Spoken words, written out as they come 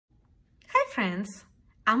friends,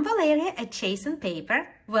 I'm Valeria at Chase & Paper.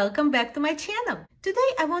 Welcome back to my channel. Today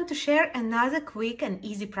I want to share another quick and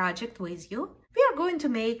easy project with you. We are going to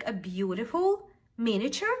make a beautiful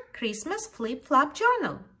miniature Christmas flip-flop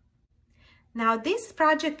journal. Now this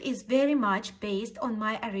project is very much based on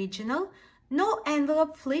my original no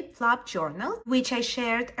envelope flip-flop journal, which I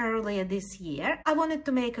shared earlier this year. I wanted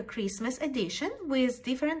to make a Christmas edition with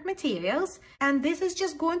different materials, and this is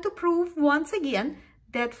just going to prove once again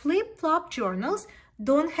that flip-flop journals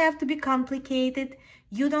don't have to be complicated.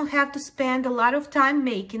 You don't have to spend a lot of time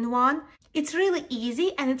making one. It's really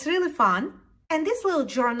easy and it's really fun. And this little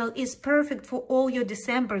journal is perfect for all your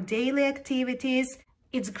December daily activities.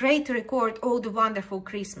 It's great to record all the wonderful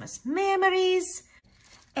Christmas memories.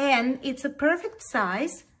 And it's a perfect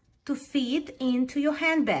size to fit into your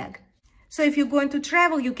handbag. So if you're going to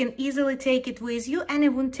travel, you can easily take it with you and it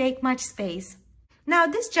won't take much space. Now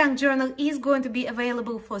this junk journal is going to be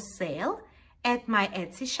available for sale at my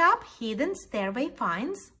Etsy shop, Hidden Stairway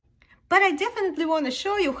Finds. But I definitely want to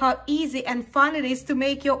show you how easy and fun it is to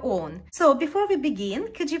make your own. So before we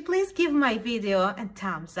begin, could you please give my video a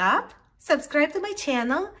thumbs up, subscribe to my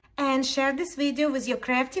channel, and share this video with your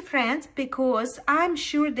crafty friends because I'm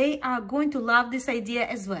sure they are going to love this idea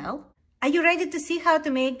as well. Are you ready to see how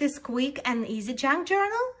to make this quick and easy junk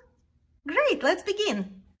journal? Great, let's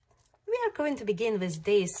begin. We are going to begin with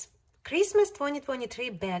this Christmas 2023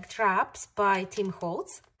 backdrops by Tim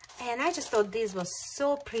Holtz. And I just thought this was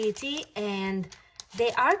so pretty, and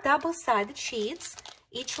they are double-sided sheets.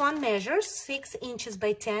 Each one measures 6 inches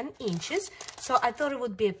by 10 inches. So I thought it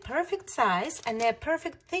would be a perfect size and a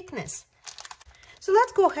perfect thickness. So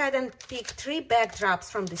let's go ahead and pick 3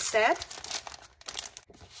 backdrops from the set.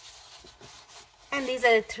 And these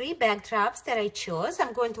are the 3 backdrops that I chose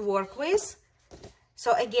I'm going to work with.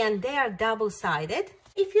 So again, they are double-sided.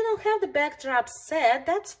 If you don't have the backdrop set,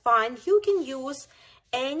 that's fine. You can use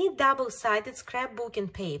any double-sided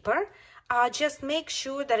scrapbooking paper. Just make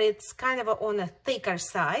sure that it's kind of on a thicker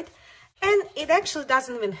side. And it actually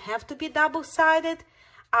doesn't even have to be double-sided.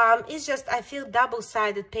 It's just, I feel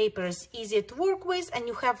double-sided paper is easier to work with and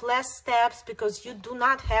you have less steps because you do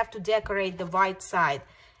not have to decorate the white side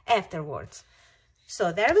afterwards.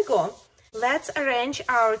 So there we go. Let's arrange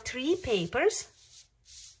our 3 papers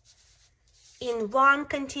in one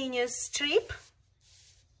continuous strip.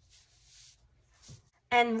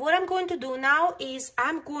 And what I'm going to do now is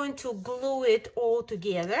I'm going to glue it all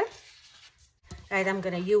together. Right, I'm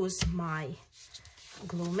going to use my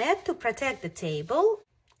glue mat to protect the table.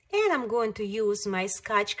 And I'm going to use my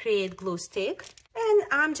Scotch Create glue stick. And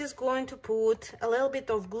I'm just going to put a little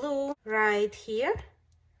bit of glue right here.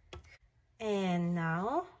 And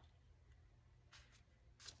now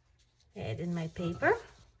add in my paper.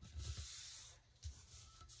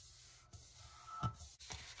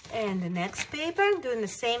 And the next paper, doing the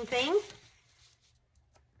same thing.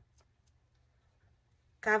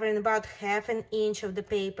 Covering about ½ an inch of the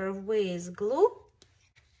paper with glue.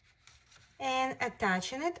 And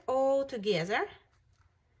attaching it all together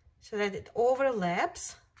so that it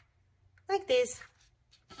overlaps like this.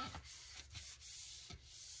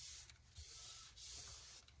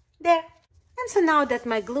 There. And so now that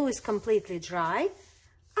my glue is completely dry,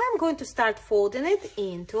 I'm going to start folding it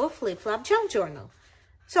into a flip-flop junk journal.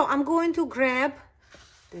 So I'm going to grab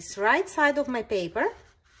this right side of my paper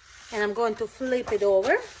and I'm going to flip it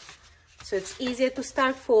over so it's easier to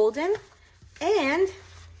start folding, and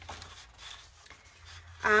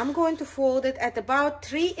I'm going to fold it at about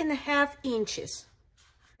 3½ inches.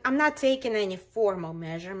 I'm not taking any formal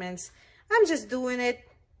measurements. I'm just doing it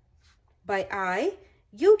by eye.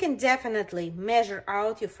 You can definitely measure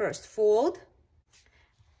out your first fold.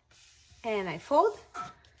 And I fold,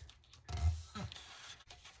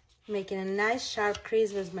 making a nice sharp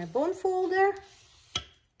crease with my bone folder.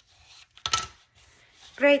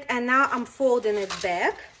 Great, and now I'm folding it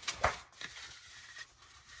back.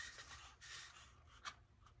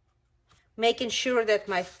 Making sure that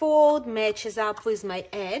my fold matches up with my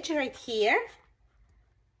edge right here.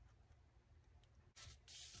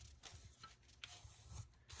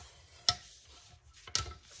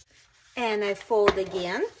 And I fold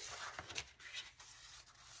again.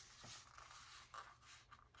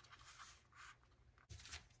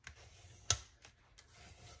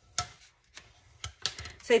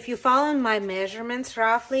 So if you follow my measurements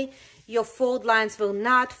roughly, your fold lines will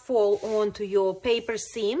not fall onto your paper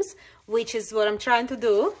seams, which is what I'm trying to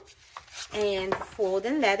do. And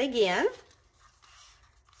folding that again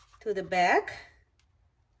to the back.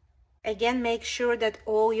 Again, make sure that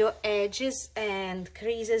all your edges and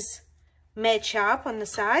creases match up on the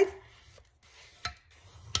side.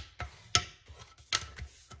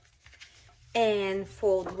 and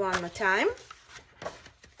fold one more time.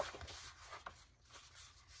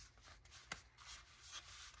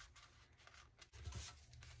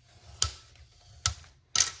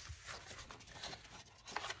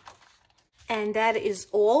 And that is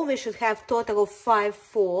all. We should have total of 5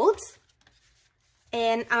 folds.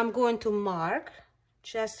 And I'm going to mark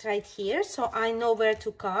just right here so I know where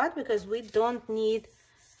to cut, because we don't need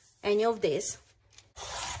any of this.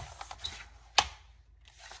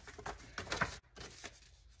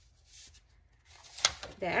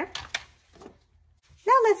 There.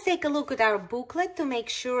 Now let's take a look at our booklet to make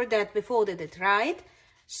sure that we folded it right.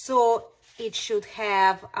 So it should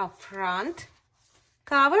have a front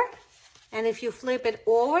cover, and if you flip it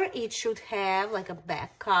over, it should have like a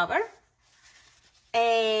back cover.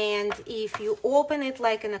 And if you open it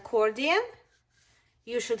like an accordion,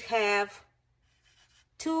 you should have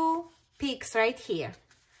 2 peaks right here,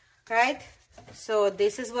 right? So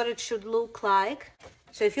this is what it should look like.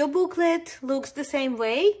 So if your booklet looks the same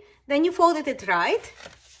way, then you folded it right.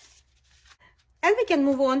 And we can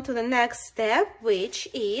move on to the next step, which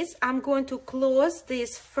is I'm going to close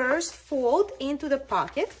this first fold into the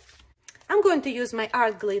pocket. I'm going to use my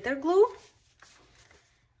art glitter glue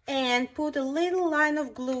and put a little line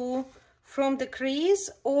of glue from the crease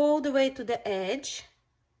all the way to the edge.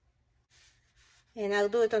 And I'll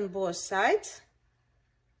do it on both sides.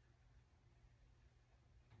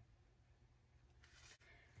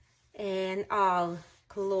 And I'll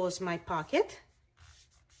close my pocket.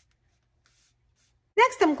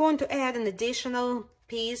 Next, I'm going to add an additional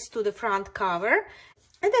piece to the front cover.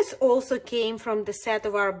 And this also came from the set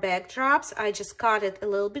of our backdrops. I just cut it a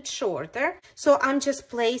little bit shorter. So I'm just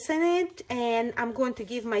placing it, and I'm going to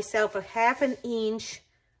give myself a 1/2 inch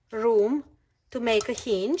room to make a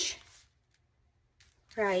hinge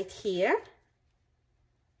right here.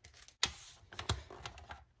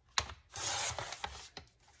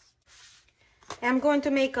 I'm going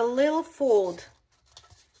to make a little fold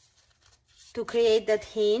to create that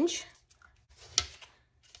hinge.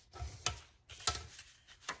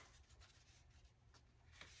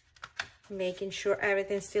 Making sure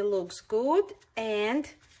everything still looks good, and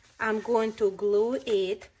I'm going to glue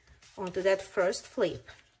it onto that first flip.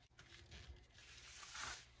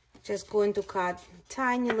 Just going to cut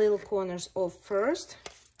tiny little corners off first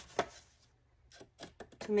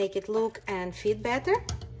to make it look and fit better.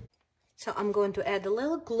 So I'm going to add a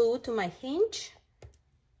little glue to my hinge,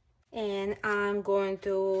 and I'm going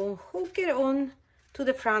to hook it on to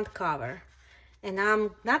the front cover. And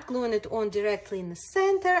I'm not gluing it on directly in the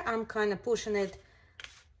center. I'm kind of pushing it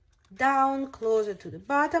down closer to the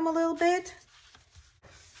bottom a little bit.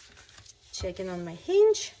 Checking on my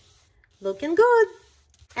hinge. Looking good.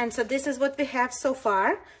 And so this is what we have so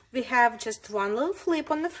far. We have just one little flip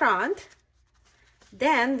on the front.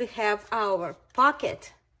 Then we have our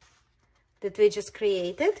pocket that we just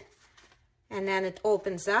created. And then it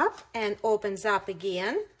opens up and opens up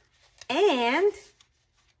again. And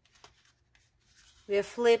we're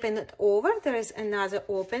flipping it over. There is another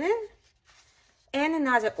opening and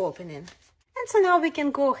another opening. And so now we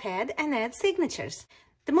can go ahead and add signatures.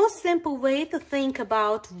 The most simple way to think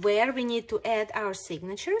about where we need to add our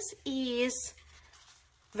signatures is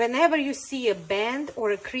whenever you see a band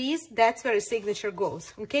or a crease, that's where a signature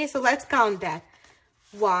goes. Okay, so let's count that.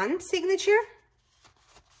 1 signature,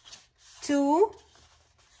 2,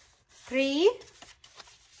 3,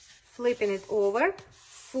 flipping it over,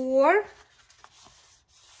 4,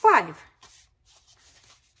 5.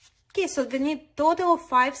 Okay, so we need total of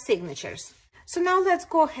 5 signatures. So now let's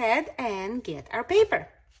go ahead and get our paper.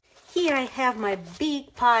 Here I have my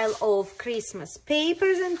big pile of Christmas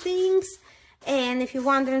papers and things. And if you're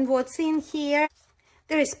wondering what's in here,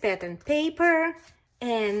 there is pattern paper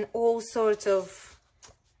and all sorts of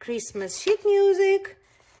Christmas sheet music.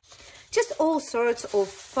 Just all sorts of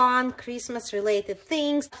fun Christmas related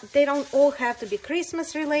things. They don't all have to be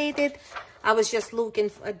Christmas related. I was just looking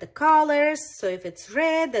at the colors. So if it's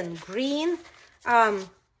red and green,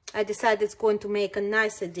 I decided it's going to make a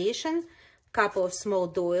nice addition. Couple of small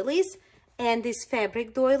doilies and this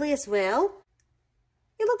fabric doily as well.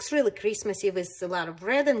 It looks really Christmassy with a lot of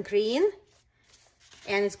red and green.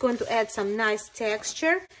 And it's going to add some nice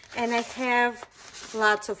texture. And I have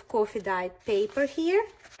lots of coffee dyed paper here.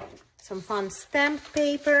 Some fun stamped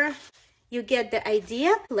paper. You get the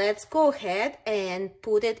idea. Let's go ahead and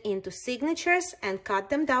put it into signatures and cut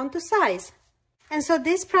them down to size. And so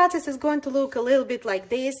this process is going to look a little bit like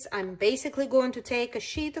this. I'm basically going to take a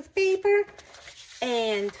sheet of paper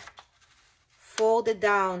and fold it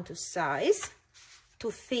down to size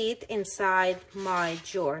to fit inside my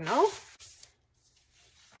journal.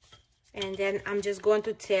 And then I'm just going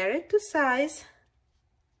to tear it to size.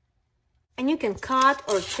 And you can cut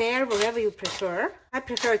or tear wherever you prefer. I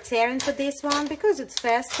prefer tearing for this one because it's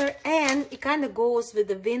faster and it kind of goes with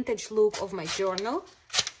the vintage look of my journal.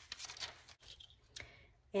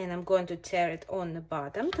 And I'm going to tear it on the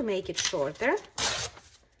bottom to make it shorter.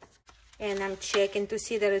 And I'm checking to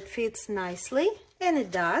see that it fits nicely, and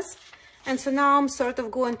it does. And so now I'm sort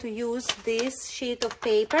of going to use this sheet of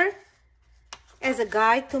paper as a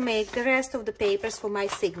guide to make the rest of the papers for my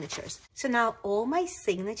signatures. So now all my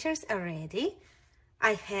signatures are ready.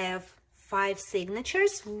 I have 5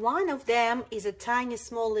 signatures. One of them is a tiny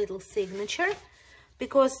small little signature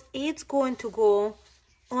because it's going to go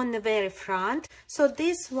on the very front. So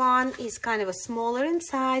this one is kind of a smaller in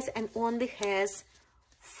size and only has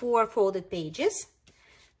 4 folded pages.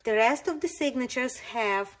 The rest of the signatures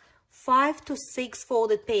have 5 to 6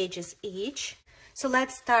 folded pages each. So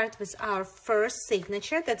let's start with our first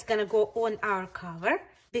signature that's going to go on our cover.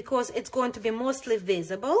 Because it's going to be mostly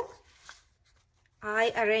visible,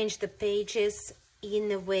 I arranged the pages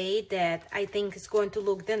in a way that I think is going to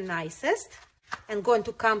look the nicest and going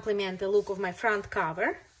to complement the look of my front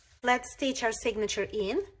cover. Let's stitch our signature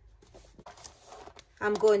in.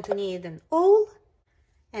 I'm going to need an awl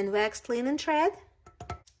and waxed linen thread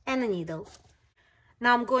and a needle.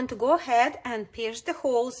 Now I'm going to go ahead and pierce the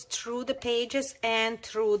holes through the pages and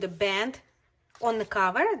through the band on the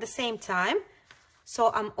cover at the same time.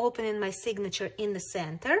 So I'm opening my signature in the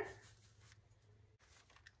center,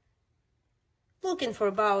 looking for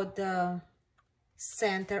about the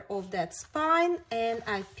center of that spine, and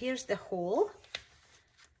I pierce the hole.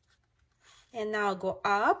 And now I'll go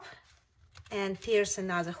up and pierce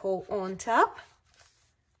another hole on top.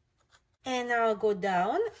 And now I'll go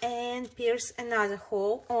down and pierce another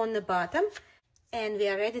hole on the bottom. And we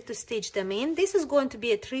are ready to stitch them in. This is going to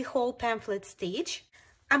be a 3-hole pamphlet stitch.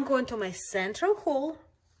 I'm going to my central hole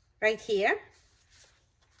right here.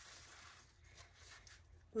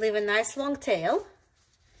 Leave a nice long tail.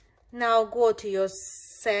 Now go to your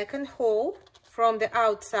second hole from the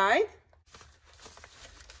outside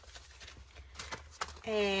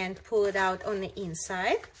and pull it out on the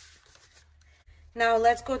inside. Now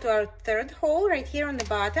let's go to our third hole right here on the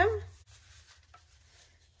bottom,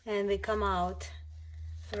 and we come out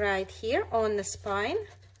right here on the spine.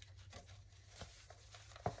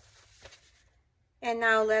 And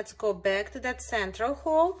now let's go back to that central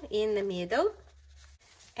hole in the middle,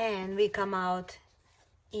 and we come out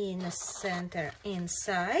in the center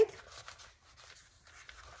inside.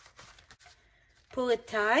 Pull it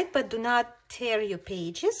tight, but do not tear your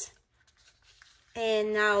pages.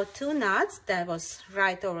 And now 2 knots. That was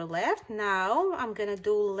right over left. Now I'm gonna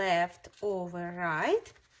do left over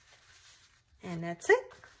right, and that's it.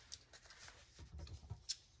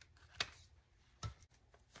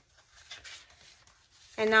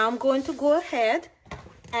 And now I'm going to go ahead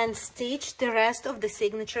and stitch the rest of the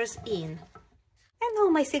signatures in. And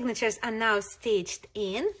all my signatures are now stitched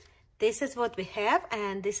in. This is what we have,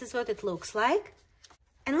 and this is what it looks like.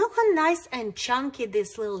 And look how nice and chunky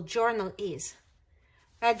this little journal is.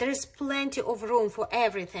 Right, there is plenty of room for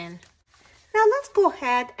everything. Now let's go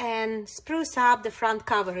ahead and spruce up the front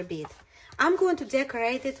cover a bit. I'm going to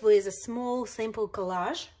decorate it with a small, simple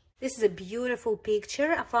collage. This is a beautiful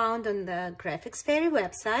picture I found on the Graphics Fairy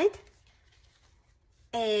website.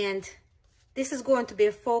 And this is going to be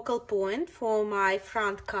a focal point for my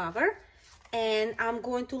front cover. And I'm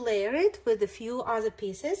going to layer it with a few other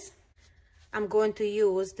pieces. I'm going to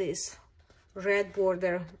use this red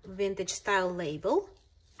border vintage style label.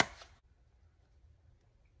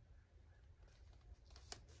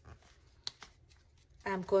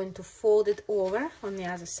 I'm going to fold it over on the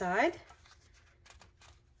other side.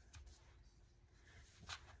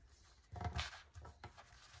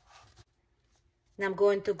 And I'm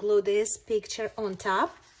going to glue this picture on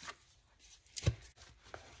top.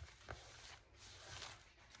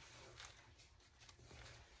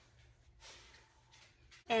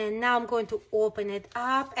 And now I'm going to open it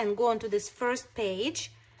up and go onto this first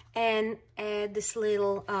page and add this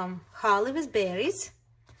little holly with berries.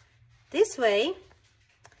 This way,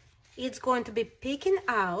 it's going to be peeking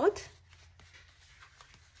out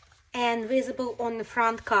and visible on the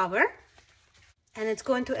front cover, and it's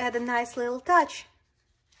going to add a nice little touch.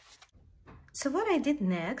 So what I did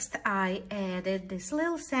next, I added this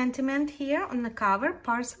little sentiment here on the cover,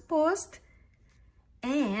 parcel post,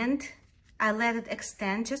 and I let it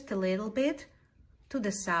extend just a little bit to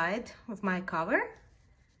the side of my cover.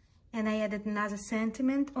 And I added another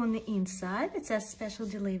sentiment on the inside. It says special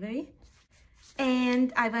delivery.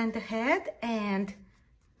 And I went ahead and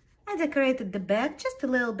I decorated the back just a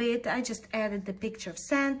little bit. I just added the picture of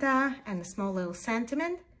Santa and a small little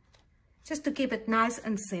sentiment, just to keep it nice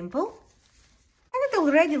and simple. And it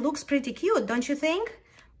already looks pretty cute, don't you think?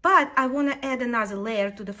 But I want to add another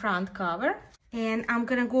layer to the front cover. And I'm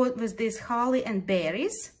gonna go with this holly and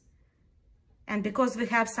berries. And because we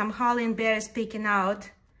have some holly and berries peeking out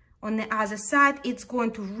on the other side, it's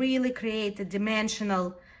going to really create a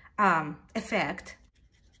dimensional effect.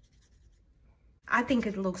 I think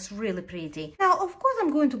it looks really pretty. Now, of course,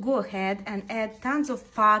 I'm going to go ahead and add tons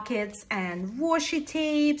of pockets and washi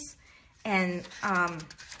tapes and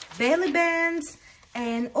belly bands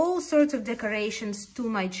and all sorts of decorations to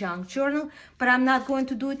my junk journal, but I'm not going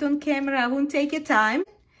to do it on camera. I won't take your time.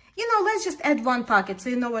 You know, let's just add one pocket so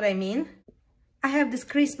you know what I mean. I have this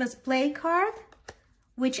Christmas play card,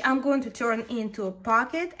 which I'm going to turn into a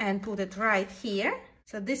pocket and put it right here.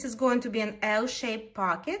 So this is going to be an L-shaped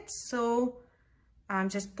pocket. So I'm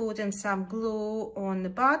just putting some glue on the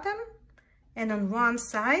bottom and on one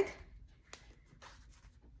side.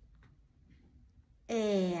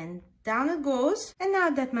 And down it goes. And now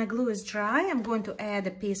that my glue is dry, I'm going to add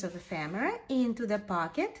a piece of ephemera into the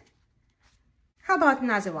pocket. How about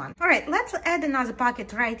another one? All right, let's add another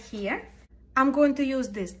pocket right here. I'm going to use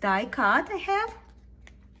this die cut I have.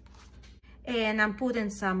 And I'm putting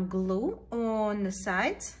some glue on the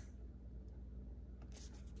sides.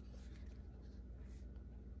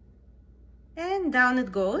 And down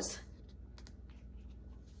it goes.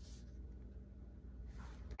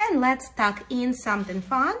 And let's tuck in something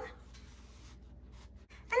fun.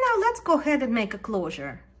 And now let's go ahead and make a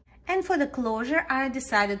closure. And for the closure, I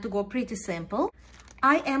decided to go pretty simple.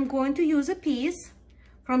 I am going to use a piece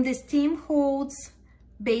from this Tim Holtz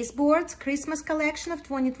Baseboards Christmas collection of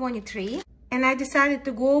 2023. And I decided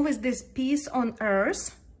to go with this piece on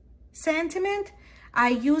earth sentiment. I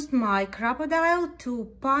used my crocodile to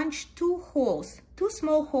punch two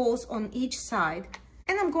small holes on each side.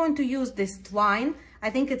 And I'm going to use this twine. I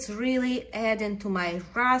think it's really adding to my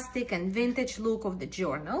rustic and vintage look of the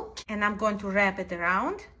journal. And I'm going to wrap it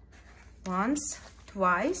around once,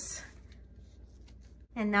 twice.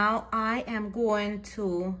 And now I am going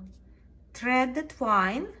to thread the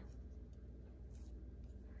twine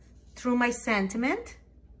through my sentiment.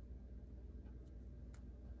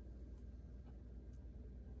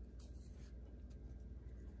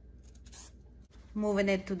 Moving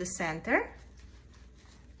it to the center.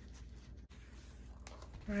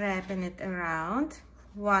 Wrapping it around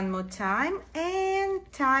one more time and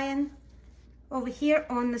tying over here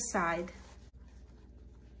on the side.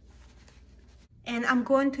 And I'm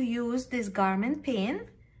going to use this garment pin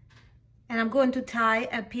and I'm going to tie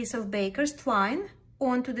a piece of baker's twine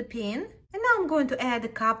onto the pin. And now I'm going to add a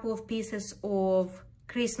couple of pieces of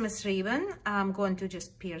Christmas ribbon. I'm going to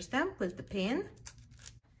just pierce them with the pin.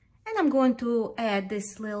 And I'm going to add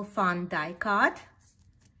this little fun die cut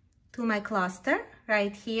to my cluster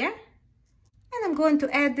right here. And I'm going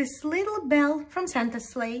to add this little bell from Santa's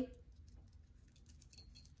sleigh.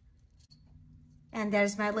 And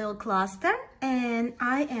there's my little cluster. And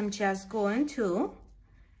I am just going to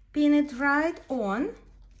pin it right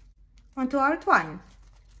onto our twine.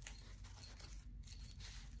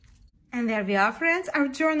 And there we are, friends. Our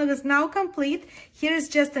journal is now complete. Here is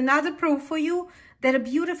just another proof for you that a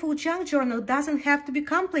beautiful junk journal doesn't have to be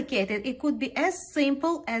complicated. It could be as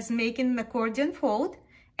simple as making an accordion fold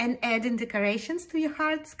and adding decorations to your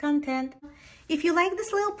heart's content. If you like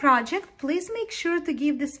this little project, please make sure to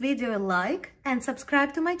give this video a like and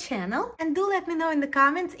subscribe to my channel. And do let me know in the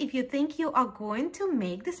comments if you think you are going to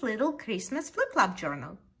make this little Christmas flip-flop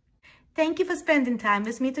journal. Thank you for spending time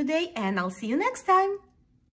with me today, and I'll see you next time.